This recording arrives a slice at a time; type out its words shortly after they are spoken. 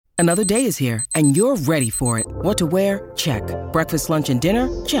Another day is here, and you're ready for it. What to wear? Check. Breakfast, lunch, and dinner?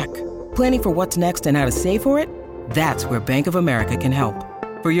 Check. Planning for what's next and how to save for it? That's where Bank of America can help.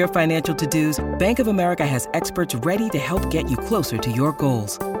 For your financial to-dos, Bank of America has experts ready to help get you closer to your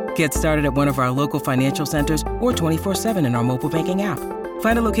goals. Get started at one of our local financial centers or 24/7 in our mobile banking app.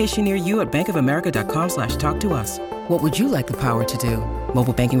 Find a location near you at bankofamerica.com/talktous. What would you like the power to do?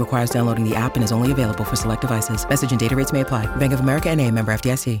 Mobile banking requires downloading the app and is only available for select devices. Message and data rates may apply. Bank of America N.A., member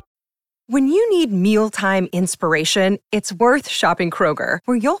FDIC. When you need mealtime inspiration, it's worth shopping Kroger,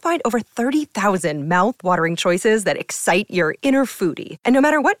 where you'll find over 30,000 mouth-watering choices that excite your inner foodie. And no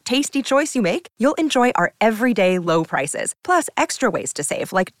matter what tasty choice you make, you'll enjoy our everyday low prices, plus extra ways to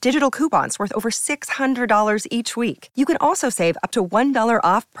save, like digital coupons worth over $600 each week. You can also save up to $1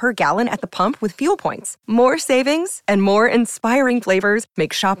 off per gallon at the pump with fuel points. More savings and more inspiring flavors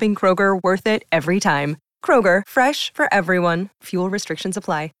make shopping Kroger worth it every time. Kroger, fresh for everyone. Fuel restrictions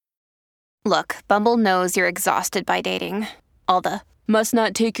apply. Look, Bumble knows you're exhausted by dating. All the, must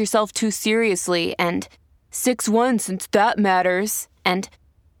not take yourself too seriously, and 6'1" since that matters, and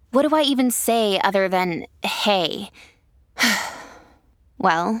what do I even say other than, hey?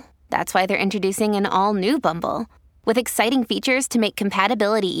 Well, that's why they're introducing an all-new Bumble, with exciting features to make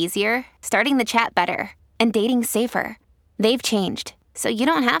compatibility easier, starting the chat better, and dating safer. They've changed, so you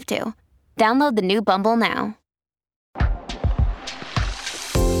don't have to. Download the new Bumble now.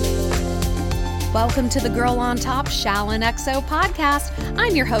 Welcome to the Girl on Top Shallon XO podcast.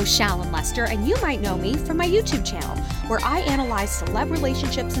 I'm your host, Shallon Lester, and you might know me from my YouTube channel, where I analyze celeb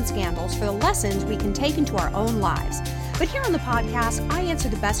relationships and scandals for the lessons we can take into our own lives. But here on the podcast, I answer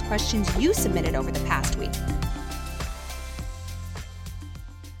the best questions you submitted over the past week.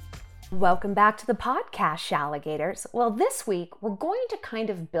 Welcome back to the podcast, Shalligators. Well, this week, we're going to kind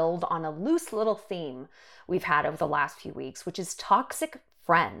of build on a loose little theme we've had over the last few weeks, which is toxic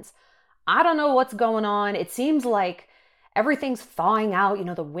friends. I don't know what's going on. It seems like everything's thawing out. You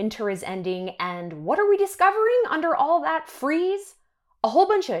know, the winter is ending. And what are we discovering under all that freeze? A whole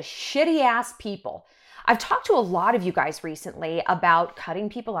bunch of shitty ass people. I've talked to a lot of you guys recently about cutting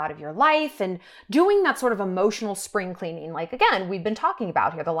people out of your life and doing that sort of emotional spring cleaning, like, again, we've been talking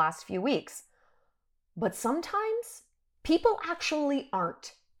about here the last few weeks. But sometimes people actually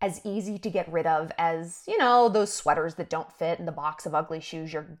aren't as easy to get rid of as, you know, those sweaters that don't fit in the box of ugly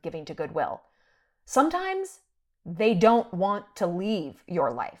shoes you're giving to Goodwill. Sometimes they don't want to leave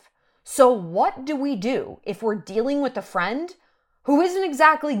your life. So what do we do if we're dealing with a friend who isn't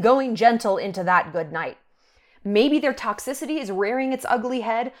exactly going gentle into that good night? Maybe their toxicity is rearing its ugly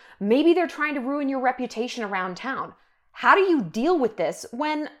head. Maybe they're trying to ruin your reputation around town. How do you deal with this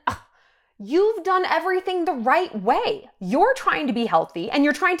when you've done everything the right way? You're trying to be healthy and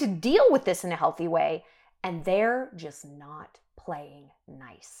you're trying to deal with this in a healthy way, and they're just not playing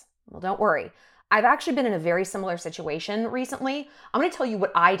nice. Well, don't worry. I've actually been in a very similar situation recently. I'm going to tell you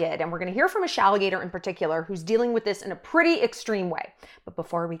what I did, and we're going to hear from a Shalligator in particular who's dealing with this in a pretty extreme way. But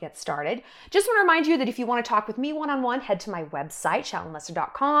before we get started, just want to remind you that if you want to talk with me one-on-one, head to my website,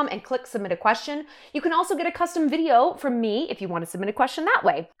 shallonlester.com, and click Submit a Question. You can also get a custom video from me if you want to submit a question that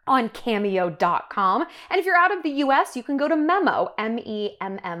way on cameo.com. And if you're out of the US, you can go to Memmo,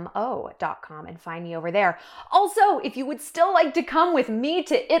 MEMMO.com, and find me over there. Also, if you would still like to come with me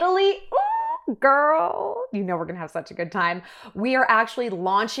to Italy, girl, you know we're gonna have such a good time. We are actually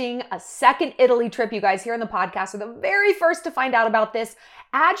launching a second Italy trip. You guys here on the podcast are the very first to find out about this.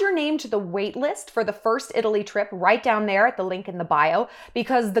 Add your name to the wait list for the first Italy trip right down there at the link in the bio,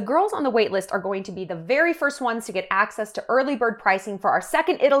 because the girls on the wait list are going to be the very first ones to get access to early bird pricing for our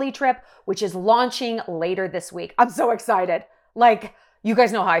second Italy trip, which is launching later this week. I'm so excited. Like, you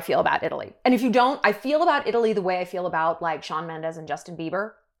guys know how I feel about Italy. And if you don't, I feel about Italy the way I feel about like Shawn Mendes and Justin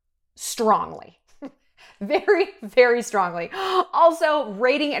Bieber. Strongly. Very, very strongly. Also,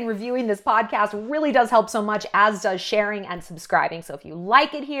 rating and reviewing this podcast really does help so much, as does sharing and subscribing. So if you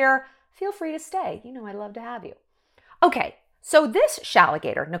like it here, feel free to stay. You know I'd love to have you. Okay, so this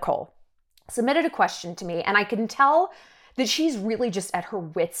Shalligator, Nicole, submitted a question to me, and I can tell that she's really just at her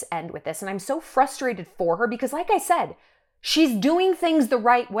wit's end with this. And I'm so frustrated for her because, like I said, she's doing things the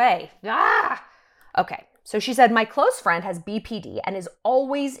right way. Okay. So she said, my close friend has BPD and is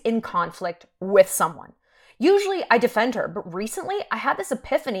always in conflict with someone. Usually I defend her, but recently I had this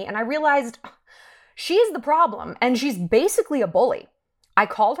epiphany and I realized she's the problem and she's basically a bully. I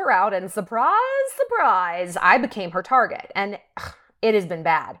called her out and surprise, surprise, I became her target, and it has been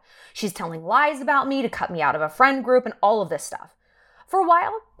bad. She's telling lies about me to cut me out of a friend group and all of this stuff. For a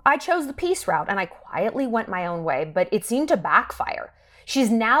while, I chose the peace route and I quietly went my own way, but it seemed to backfire.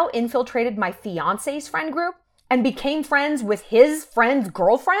 She's now infiltrated my fiance's friend group, and became friends with his friends'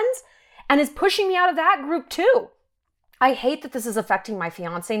 girlfriends and is pushing me out of that group too. I hate that this is affecting my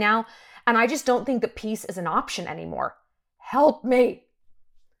fiance now, and I just don't think that peace is an option anymore. Help me.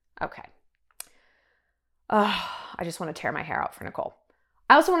 Okay. I just want to tear my hair out for Nicole.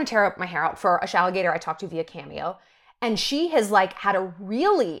 I also want to tear up my hair out for a Shalligator I talked to via Cameo. And she has had a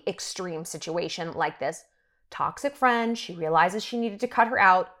really extreme situation like this. Toxic friend. She realizes she needed to cut her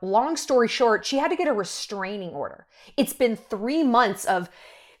out. Long story short, she had to get a restraining order. It's been 3 months of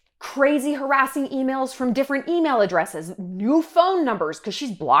crazy harassing emails from different email addresses, new phone numbers, because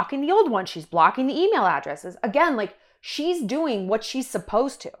she's blocking the old ones. She's blocking the email addresses. Again, she's doing what she's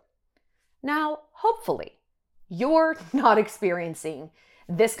supposed to. Now, hopefully, you're not experiencing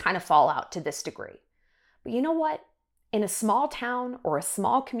this kind of fallout to this degree. But you know what? In a small town or a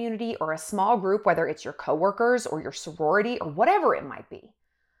small community or a small group, whether it's your coworkers or your sorority or whatever it might be,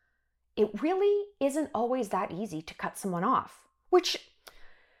 it really isn't always that easy to cut someone off, which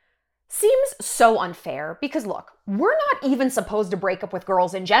seems so unfair because look, we're not even supposed to break up with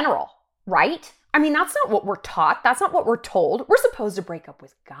girls in general, right? I mean, that's not what we're taught. That's not what we're told. We're supposed to break up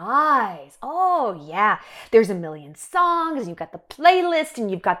with guys. Oh yeah, there's a million songs and you've got the playlist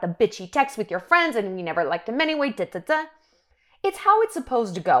and you've got the bitchy text with your friends and you never liked them anyway, It's how it's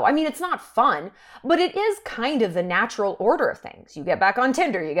supposed to go. I mean, it's not fun, but it is kind of the natural order of things. You get back on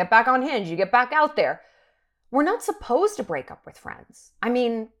Tinder, you get back on Hinge, you get back out there. We're not supposed to break up with friends. I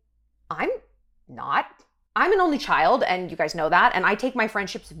mean, I'm not. I'm an only child, and you guys know that, and I take my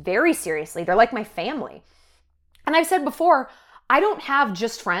friendships very seriously. They're like my family. And I've said before, I don't have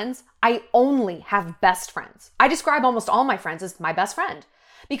just friends. I only have best friends. I describe almost all my friends as my best friend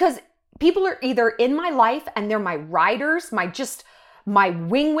because people are either in my life and they're my riders, my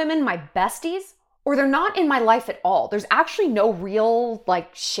wing women, my besties, or they're not in my life at all. There's actually no real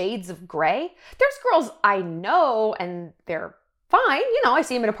shades of gray. There's girls I know and they're fine. I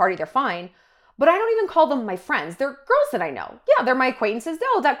see them at a party, they're fine. But I don't even call them my friends. They're girls that I know. Yeah, they're my acquaintances.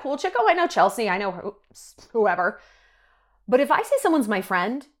 Oh, that cool chick. Oh, I know Chelsea. I know whoever. But if I say someone's my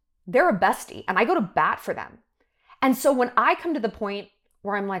friend, they're a bestie and I go to bat for them. And so when I come to the point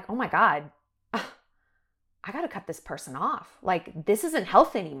where I'm like, oh my God, I got to cut this person off. This isn't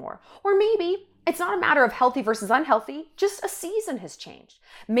healthy anymore. Or maybe it's not a matter of healthy versus unhealthy. Just a season has changed.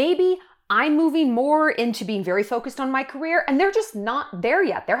 Maybe I'm moving more into being very focused on my career and they're just not there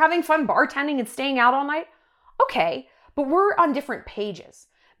yet. They're having fun bartending and staying out all night. Okay, but we're on different pages.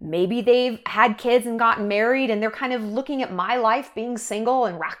 Maybe they've had kids and gotten married and they're kind of looking at my life being single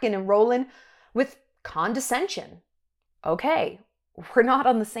and rocking and rolling with condescension. Okay, we're not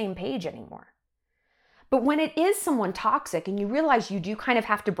on the same page anymore. But when it is someone toxic and you realize you do kind of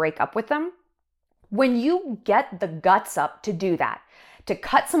have to break up with them, when you get the guts up to do that, to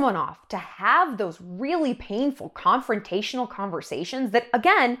cut someone off, to have those really painful confrontational conversations that,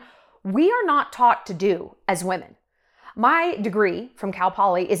 again, we are not taught to do as women. My degree from Cal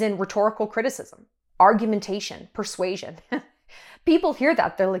Poly is in rhetorical criticism, argumentation, persuasion. People hear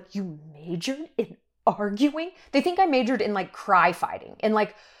that, they're like, you majored in arguing? They think I majored in cry fighting, in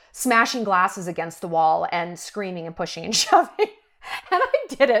smashing glasses against the wall and screaming and pushing and shoving. And I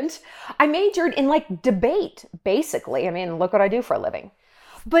didn't. I majored in debate, basically. I mean, look what I do for a living.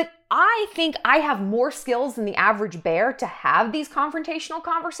 But I think I have more skills than the average bear to have these confrontational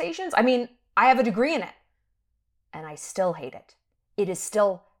conversations. I mean, I have a degree in it. And I still hate it. It is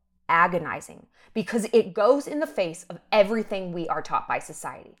still agonizing because it goes in the face of everything we are taught by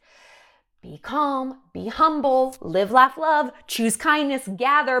society. Be calm, be humble, live, laugh, love, choose kindness,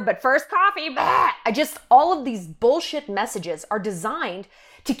 gather, but first coffee. Blah. All of these bullshit messages are designed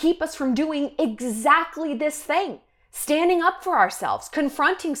to keep us from doing exactly this thing. Standing up for ourselves,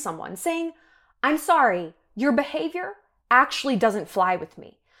 confronting someone, saying, I'm sorry, your behavior actually doesn't fly with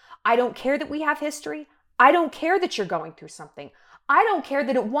me. I don't care that we have history. I don't care that you're going through something. I don't care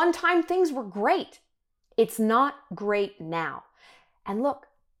that at one time things were great. It's not great now. And look,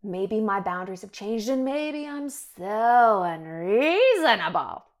 maybe my boundaries have changed and maybe I'm so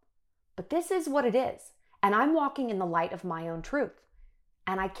unreasonable. But this is what it is. And I'm walking in the light of my own truth.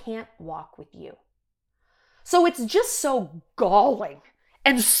 And I can't walk with you. So it's just so galling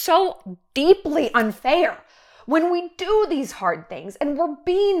and so deeply unfair when we do these hard things and we're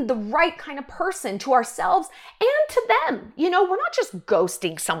being the right kind of person to ourselves and to them. We're not just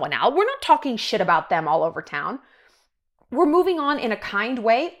ghosting someone out. We're not talking shit about them all over town. We're moving on in a kind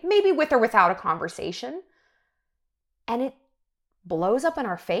way, maybe with or without a conversation. And it blows up in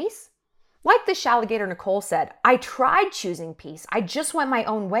our face. Like the Shalligator Nicole said, I tried choosing peace. I just went my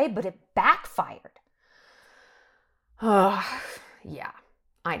own way, but it backfired. Oh, yeah,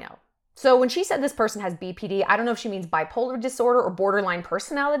 I know. So when she said this person has BPD, I don't know if she means bipolar disorder or borderline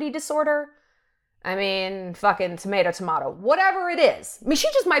personality disorder. I mean, fucking tomato, whatever it is. I mean, she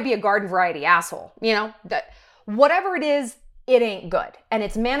just might be a garden variety asshole, you know? Whatever it is, it ain't good. And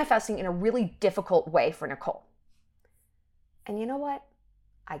it's manifesting in a really difficult way for Nicole. And you know what?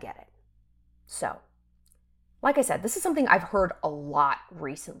 I get it. So, like I said, this is something I've heard a lot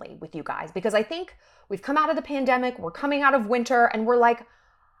recently with you guys, because I think we've come out of the pandemic, we're coming out of winter, and we're like,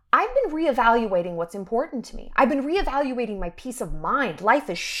 I've been reevaluating what's important to me. I've been reevaluating my peace of mind. Life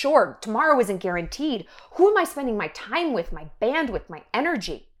is short. Tomorrow isn't guaranteed. Who am I spending my time with, my bandwidth, my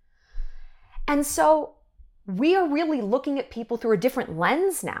energy? And so we are really looking at people through a different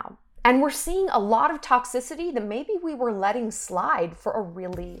lens now. And we're seeing a lot of toxicity that maybe we were letting slide for a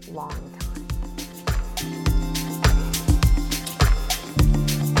really long time.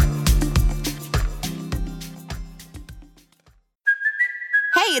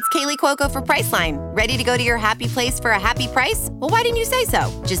 Hey, it's Kaylee Cuoco for Priceline. Ready to go to your happy place for a happy price? Well, why didn't you say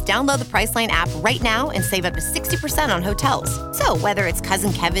so? Just download the Priceline app right now and save up to 60% on hotels. So whether it's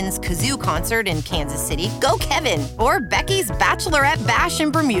Cousin Kevin's Kazoo Concert in Kansas City, go Kevin, or Becky's Bachelorette Bash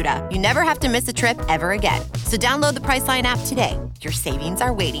in Bermuda, you never have to miss a trip ever again. So download the Priceline app today. Your savings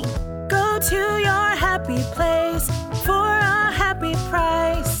are waiting. Go to your happy place for a happy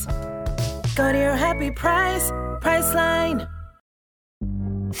price. Go to your happy price, Priceline.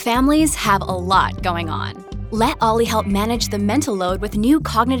 Families have a lot going on. Let Ollie help manage the mental load with new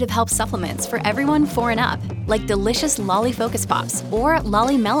cognitive help supplements for everyone 4 and up, like delicious Lolly Focus Pops or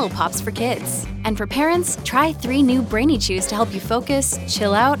Lolly Mellow Pops for kids. And for parents, try 3 new Brainy Chews to help you focus,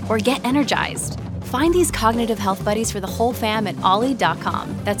 chill out, or get energized. Find these cognitive health buddies for the whole fam at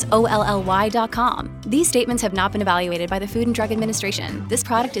ollie.com. That's OLLY.com. These statements have not been evaluated by the Food and Drug Administration. This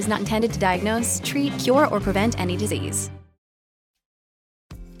product is not intended to diagnose, treat, cure, or prevent any disease.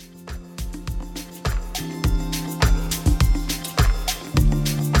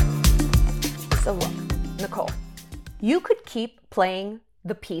 So look, Nicole, you could keep playing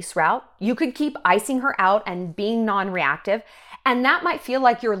the peace route. You could keep icing her out and being non-reactive. And that might feel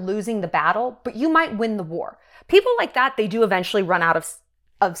like you're losing the battle, but you might win the war. People like that, they do eventually run out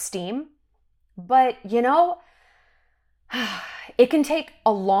of steam. But, you know, it can take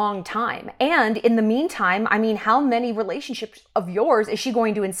a long time. And in the meantime, I mean, how many relationships of yours is she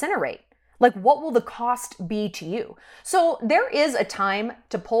going to incinerate? Like, what will the cost be to you? So there is a time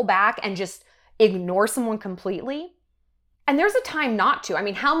to pull back and just ignore someone completely. And there's a time not to. I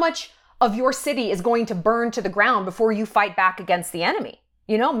mean, how much of your city is going to burn to the ground before you fight back against the enemy?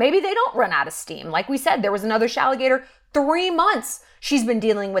 You know, maybe they don't run out of steam. Like we said, there was another Shaligator, 3 months she's been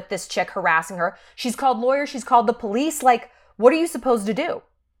dealing with this chick harassing her. She's called lawyers, she's called the police. Like, what are you supposed to do?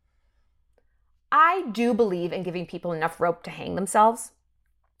 I do believe in giving people enough rope to hang themselves.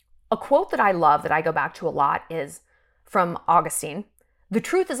 A quote that I love that I go back to a lot is from Augustine. The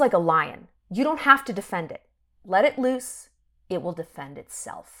truth is like a lion. You don't have to defend it. Let it loose. It will defend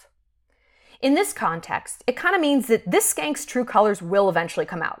itself. In this context, it kind of means that this skank's true colors will eventually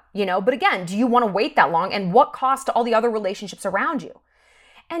come out, you know? But again, do you want to wait that long? And what cost to all the other relationships around you?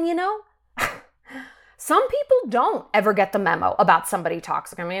 And you know, some people don't ever get the memo about somebody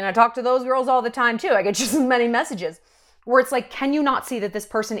toxic. I mean, I talk to those girls all the time too. I get just as many messages where it's like, can you not see that this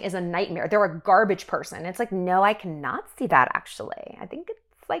person is a nightmare? They're a garbage person. And it's like, no, I cannot see that actually. I think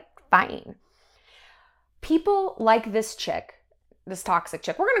it's like fine. People like this chick, this toxic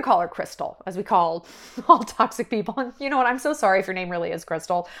chick, we're going to call her Crystal, as we call all toxic people. And you know what? I'm so sorry if your name really is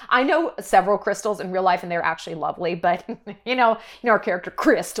Crystal. I know several Crystals in real life and they're actually lovely, but you know our character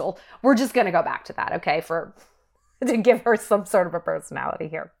Crystal, we're just going to go back to that, okay, to give her some sort of a personality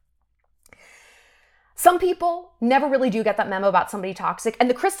here. Some people never really do get that memo about somebody toxic, and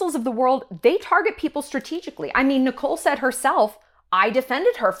the Crystals of the world, they target people strategically. I mean, Nicole said herself, I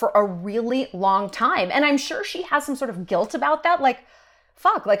defended her for a really long time. And I'm sure she has some sort of guilt about that. Like,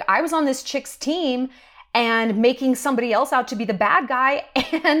 fuck, like I was on this chick's team and making somebody else out to be the bad guy.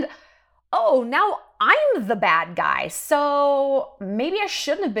 And, oh, now I'm the bad guy. So maybe I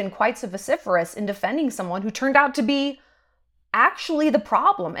shouldn't have been quite so vociferous in defending someone who turned out to be actually the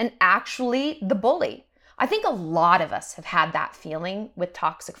problem and actually the bully. I think a lot of us have had that feeling with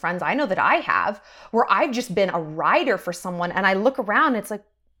toxic friends. I know that I have, where I've just been a rider for someone and I look around and it's like,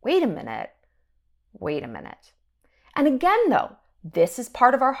 wait a minute. And again, though, this is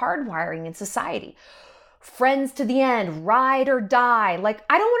part of our hardwiring in society. Friends to the end, ride or die. Like,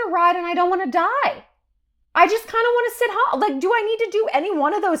 I don't want to ride and I don't want to die. I just kind of want to sit home. Like, do I need to do any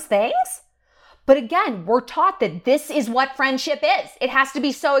one of those things? But again, we're taught that this is what friendship is. It has to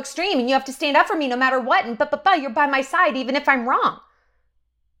be so extreme and you have to stand up for me no matter what. And you're by my side even if I'm wrong.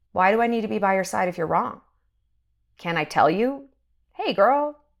 Why do I need to be by your side if you're wrong? Can I tell you, hey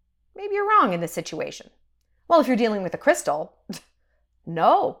girl, maybe you're wrong in this situation? Well, if you're dealing with a Crystal,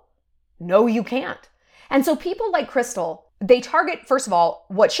 no, you can't. And so people like Crystal, they target, first of all,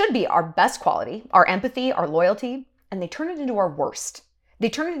 what should be our best quality, our empathy, our loyalty, and they turn it into our worst. They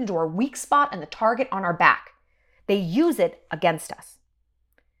turn it into our weak spot and the target on our back. They use it against us.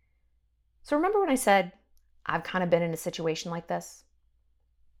 So remember when I said, I've kind of been in a situation like this?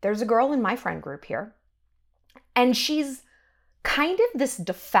 There's a girl in my friend group here, and she's kind of this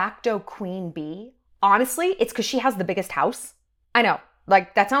de facto queen bee. Honestly, it's because she has the biggest house. I know,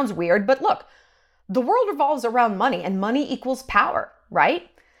 like that sounds weird, but look, the world revolves around money and money equals power, right?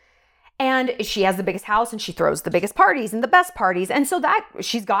 And she has the biggest house and she throws the biggest parties and the best parties. And so that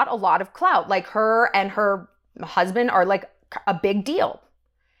she's got a lot of clout. Like her and her husband are like a big deal.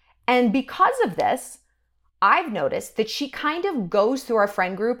 And because of this, I've noticed that she kind of goes through our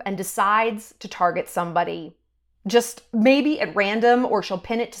friend group and decides to target somebody just maybe at random, or she'll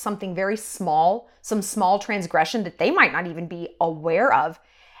pin it to something very small, some small transgression that they might not even be aware of.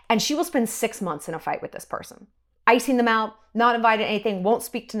 And she will spend 6 months in a fight with this person, icing them out, not invited anything, won't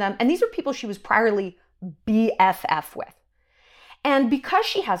speak to them. And these are people she was priorly BFF with. And because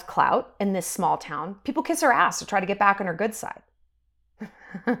she has clout in this small town, people kiss her ass to try to get back on her good side.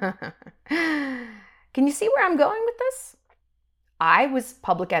 Can you see where I'm going with this? I was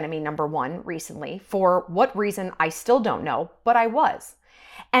public enemy number 1 recently. For what reason, I still don't know, but I was.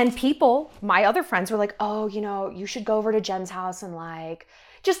 And people, my other friends were like, oh, you should go over to Jen's house and like,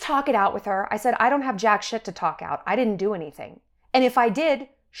 just talk it out with her. I said, I don't have jack shit to talk out. I didn't do anything. And if I did,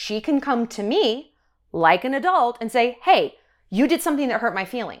 she can come to me like an adult and say, hey, you did something that hurt my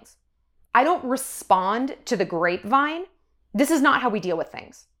feelings. I don't respond to the grapevine. This is not how we deal with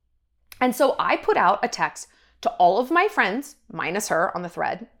things. And so I put out a text to all of my friends, minus her on the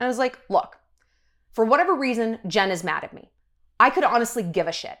thread. And I was like, look, for whatever reason, Jen is mad at me. I could honestly give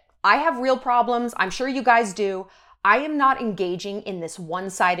a shit. I have real problems. I'm sure you guys do. I am not engaging in this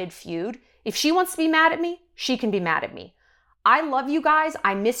one-sided feud. If she wants to be mad at me, she can be mad at me. I love you guys.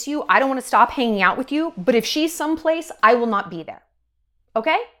 I miss you. I don't want to stop hanging out with you. But if she's someplace, I will not be there.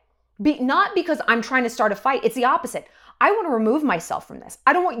 Okay? Not because I'm trying to start a fight. It's the opposite. I want to remove myself from this.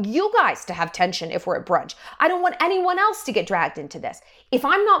 I don't want you guys to have tension if we're at brunch. I don't want anyone else to get dragged into this. If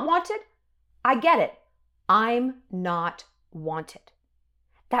I'm not wanted, I get it. I'm not wanted.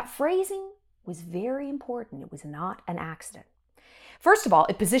 That phrasing was very important. It was not an accident. First of all,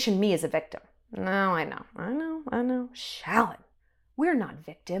 it positioned me as a victim. No, I know. Shallon, we're not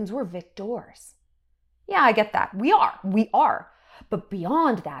victims, we're victors. Yeah, I get that. We are. But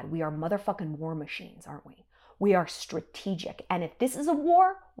beyond that, we are motherfucking war machines, aren't we? We are strategic. And if this is a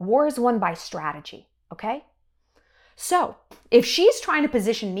war, war is won by strategy, okay? So if she's trying to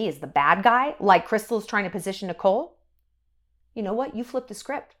position me as the bad guy, like Crystal's trying to position Nicole, you know what? You flip the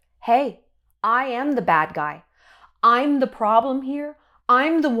script. Hey, I am the bad guy. I'm the problem here.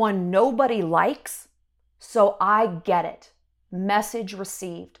 I'm the one nobody likes. So I get it. Message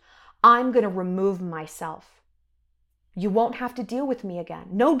received. I'm going to remove myself. You won't have to deal with me again.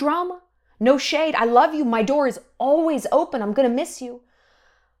 No drama. No shade. I love you. My door is always open. I'm going to miss you.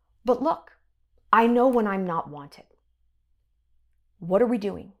 But look, I know when I'm not wanted. What are we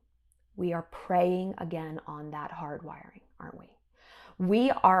doing? We are preying again on that hardwiring, aren't we?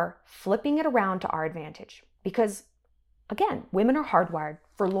 We are flipping it around to our advantage because, again, women are hardwired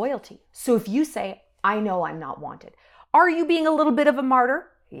for loyalty. So if you say, I know I'm not wanted, are you being a little bit of a martyr?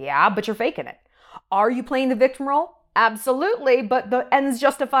 Yeah, but you're faking it. Are you playing the victim role? Absolutely, but the ends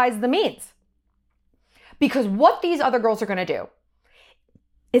justifies the means. Because what these other girls are going to do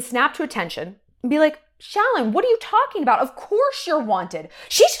is snap to attention and be like, Shallon, what are you talking about? Of course you're wanted.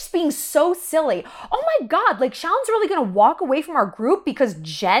 She's just being so silly. Oh my God, like Shallon's really going to walk away from our group because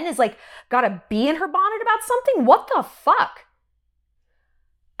Jen is like got a bee in her bonnet about something? What the fuck?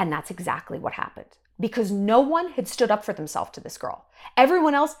 And that's exactly what happened. Because no one had stood up for themselves to this girl.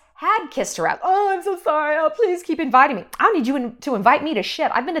 Everyone else had kissed her out. Oh, I'm so sorry. Oh, please keep inviting me. I don't need you to invite me to shit.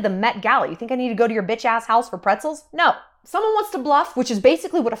 I've been to the Met Gala. You think I need to go to your bitch ass house for pretzels? No. Someone wants to bluff, which is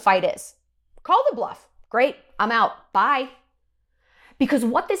basically what a fight is. Call the bluff. Great. I'm out. Bye. Because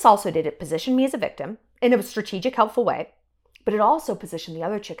what this also did, it positioned me as a victim in a strategic, helpful way, but it also positioned the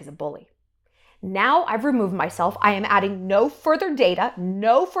other chick as a bully. Now I've removed myself. I am adding no further data,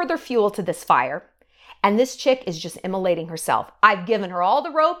 no further fuel to this fire. And this chick is just immolating herself. I've given her all the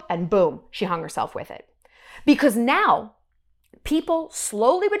rope and boom, she hung herself with it. Because now people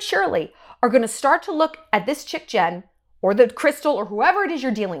slowly but surely are going to start to look at this chick Jen or the Crystal or whoever it is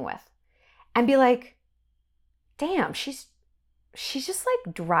you're dealing with and be like, damn, she's she's just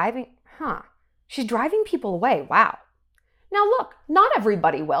like driving, she's driving people away. Wow. Now look, not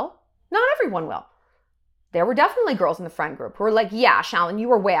everybody will. Not everyone will. There were definitely girls in the friend group who were like, yeah, Shallon, you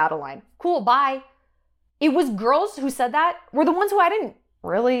were way out of line. Cool, bye. It was girls who said that were the ones who I didn't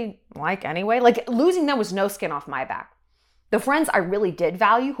really like anyway. Like, losing them was no skin off my back. The friends I really did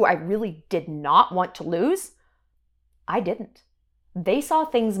value, who I really did not want to lose, I didn't. They saw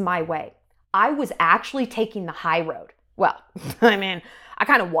things my way. I was actually taking the high road. Well, I mean, I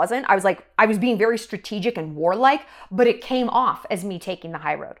kind of wasn't. I was being very strategic and warlike, but it came off as me taking the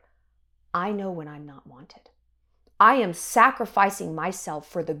high road. I know when I'm not wanted. I am sacrificing myself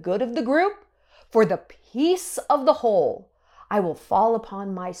for the good of the group, for the peace of the whole. I will fall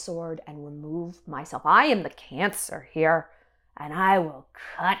upon my sword and remove myself. I am the Cancer here, and I will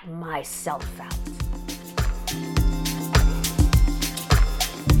cut myself out.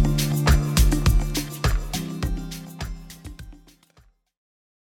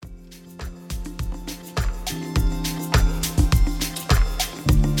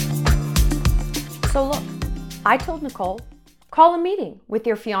 So look, I told Nicole, call a meeting with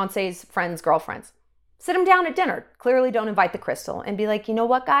your fiance's friends, girlfriends. Sit them down at dinner. Clearly don't invite the Crystal, and be like, you know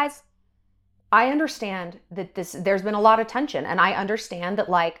what, guys? I understand that there's been a lot of tension, and I understand that,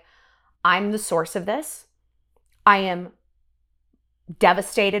 like, I'm the source of this. I am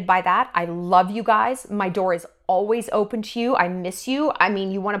devastated by that. I love you guys. My door is always open to you. I miss you. I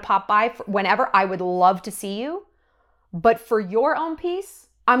mean, you want to pop by whenever, I would love to see you. But for your own peace,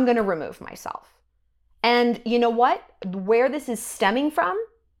 I'm going to remove myself. And you know what? Where this is stemming from,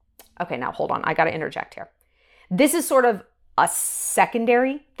 okay, now hold on. I got to interject here. This is sort of a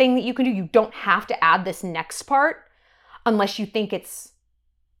secondary thing that you can do. You don't have to add this next part unless you think it's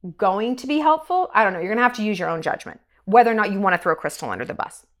going to be helpful. I don't know. You're going to have to use your own judgment, whether or not you want to throw Crystal under the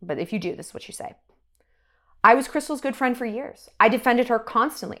bus. But if you do, this is what you say. I was Crystal's good friend for years. I defended her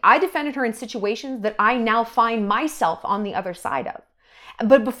constantly. I defended her in situations that I now find myself on the other side of.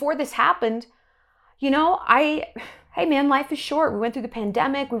 But before this happened, you know, hey man, life is short. We went through the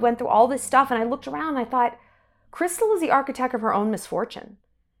pandemic. We went through all this stuff. And I looked around and I thought, Crystal is the architect of her own misfortune.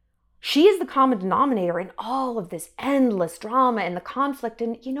 She is the common denominator in all of this endless drama and the conflict.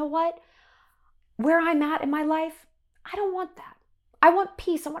 And you know what? Where I'm at in my life, I don't want that. I want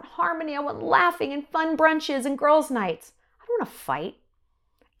peace. I want harmony. I want laughing and fun brunches and girls' nights. I don't want to fight.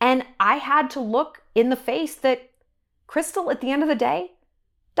 And I had to look in the face that Crystal, at the end of the day,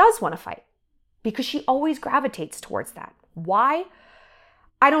 does want to fight. Because she always gravitates towards that. Why?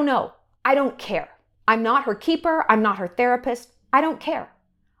 I don't know. I don't care. I'm not her keeper. I'm not her therapist. I don't care.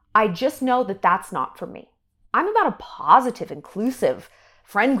 I just know that that's not for me. I'm about a positive, inclusive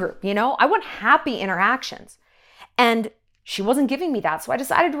friend group, you know? I want happy interactions. And she wasn't giving me that, so I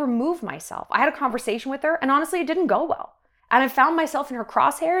decided to remove myself. I had a conversation with her, and honestly, it didn't go well. And I found myself in her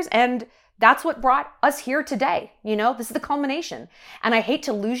crosshairs, and that's what brought us here today. You know, this is the culmination. And I hate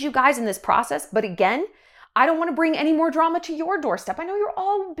to lose you guys in this process, but again, I don't want to bring any more drama to your doorstep. I know you're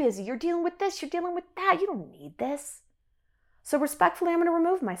all busy. You're dealing with this, you're dealing with that. You don't need this. So respectfully, I'm going to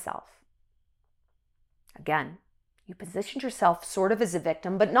remove myself. Again, you positioned yourself sort of as a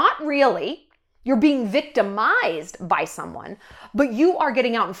victim, but not really. You're being victimized by someone, but you are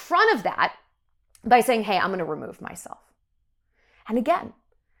getting out in front of that by saying, hey, I'm going to remove myself. And again,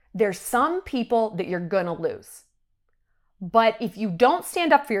 there's some people that you're going to lose. But if you don't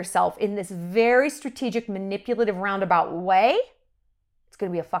stand up for yourself in this very strategic, manipulative, roundabout way, it's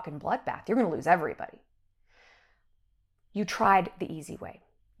going to be a fucking bloodbath. You're going to lose everybody. You tried the easy way.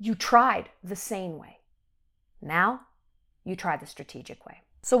 You tried the sane way. Now, you try the strategic way.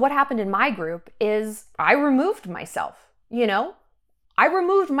 So what happened in my group is I removed myself, you know? I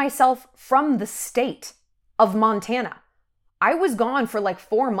removed myself from the state of Montana. I was gone for like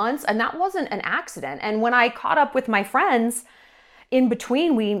 4 months, and that wasn't an accident. And when I caught up with my friends in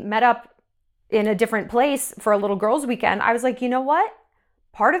between, we met up in a different place for a little girls' weekend. I was like, you know what?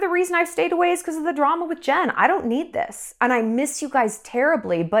 Part of the reason I've stayed away is because of the drama with Jen. I don't need this. And I miss you guys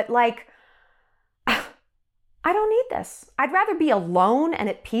terribly, but like, I don't need this. I'd rather be alone and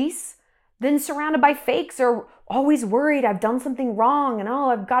at peace than surrounded by fakes or always worried I've done something wrong and oh,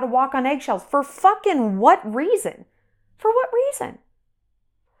 I've got to walk on eggshells. For fucking what reason? For what reason?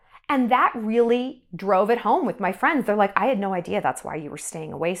 And that really drove it home with my friends. They're like, I had no idea that's why you were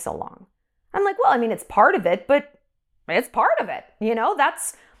staying away so long. I'm like, well, I mean, it's part of it, but it's part of it. You know,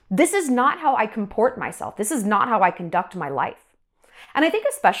 this is not how I comport myself. This is not how I conduct my life. And I think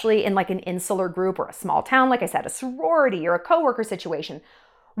especially in like an insular group or a small town, like I said, a sorority or a coworker situation,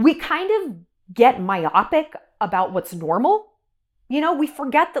 we kind of get myopic about what's normal. You know, we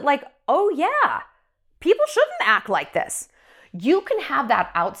forget that like, oh yeah, people shouldn't act like this. You can have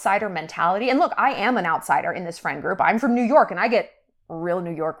that outsider mentality. And look, I am an outsider in this friend group. I'm from New York and I get real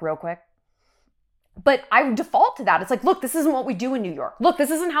New York real quick. But I default to that. It's like, look, this isn't what we do in New York. Look,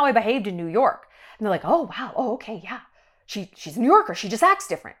 this isn't how I behaved in New York. And they're like, oh, wow. Oh, okay. Yeah. She's a New Yorker. She just acts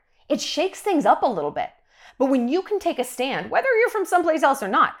different. It shakes things up a little bit. But when you can take a stand, whether you're from someplace else or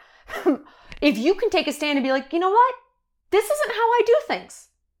not, if you can take a stand and be like, you know what? This isn't how I do things.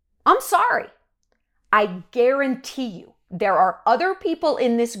 I'm sorry. I guarantee you there are other people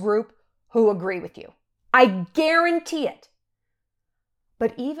in this group who agree with you. I guarantee it.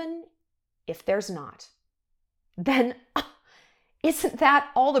 But even if there's not, then isn't that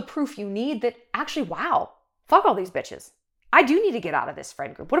all the proof you need that actually, wow, fuck all these bitches. I do need to get out of this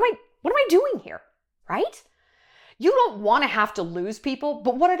friend group. What am I doing here? Right? You don't want to have to lose people,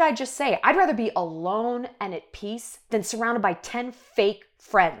 but what did I just say? I'd rather be alone and at peace than surrounded by 10 fake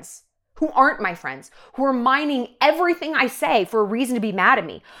friends who aren't my friends, who are mining everything I say for a reason to be mad at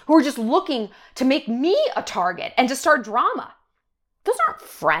me, who are just looking to make me a target and to start drama. Those aren't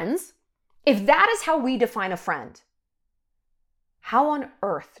friends. If that is how we define a friend, how on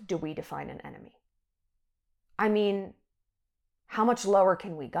earth do we define an enemy? I mean, how much lower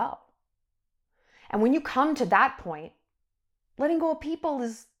can we go? And when you come to that point, letting go of people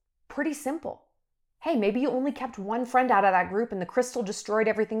is pretty simple. Hey, maybe you only kept one friend out of that group and the crystal destroyed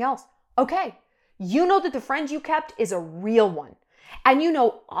everything else. Okay, you know that the friend you kept is a real one. And you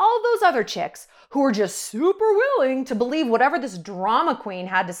know all those other chicks who are just super willing to believe whatever this drama queen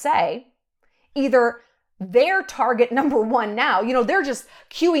had to say. Either they're target number one now, they're just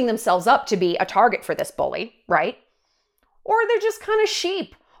queuing themselves up to be a target for this bully, right? Or they're just kind of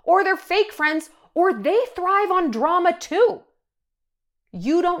sheep, or they're fake friends, or they thrive on drama too.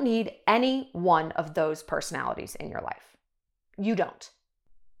 You don't need any one of those personalities in your life. You don't.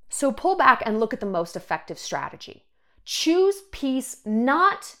 So pull back and look at the most effective strategy. Choose peace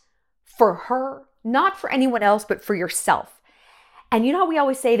not for her, not for anyone else, but for yourself. And you know how we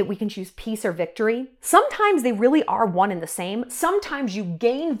always say that we can choose peace or victory? Sometimes they really are one and the same. Sometimes you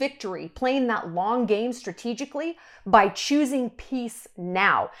gain victory playing that long game strategically by choosing peace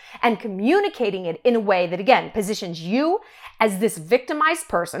now and communicating it in a way that, again, positions you as this victimized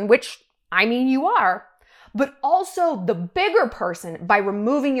person, which, I mean, you are, but also the bigger person by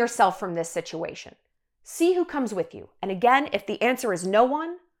removing yourself from this situation. See who comes with you. And again, if the answer is no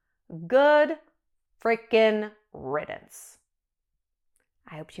one, good freaking riddance.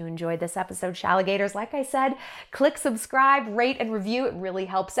 I hope you enjoyed this episode, Shalligators. Like I said, click subscribe, rate, and review. It really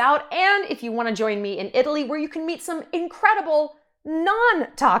helps out. And if you want to join me in Italy, where you can meet some incredible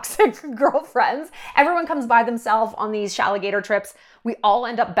non-toxic girlfriends. Everyone comes by themselves on these Shalligator trips. We all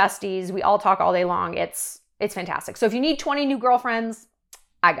end up besties. We all talk all day long. It's fantastic. So if you need 20 new girlfriends,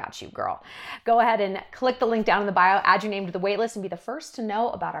 I got you, girl. Go ahead and click the link down in the bio, add your name to the waitlist, and be the first to know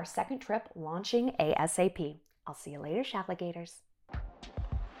about our second trip launching ASAP. I'll see you later, Shalligators.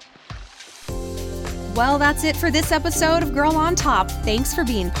 Well, that's it for this episode of Girl on Top. Thanks for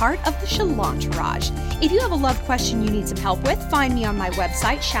being part of the Shalantourage. If you have a love question you need some help with, find me on my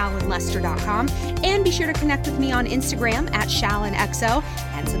website, ShallonLester.com, and be sure to connect with me on Instagram at ShallonXO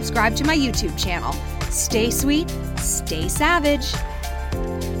and subscribe to my YouTube channel. Stay sweet, stay savage.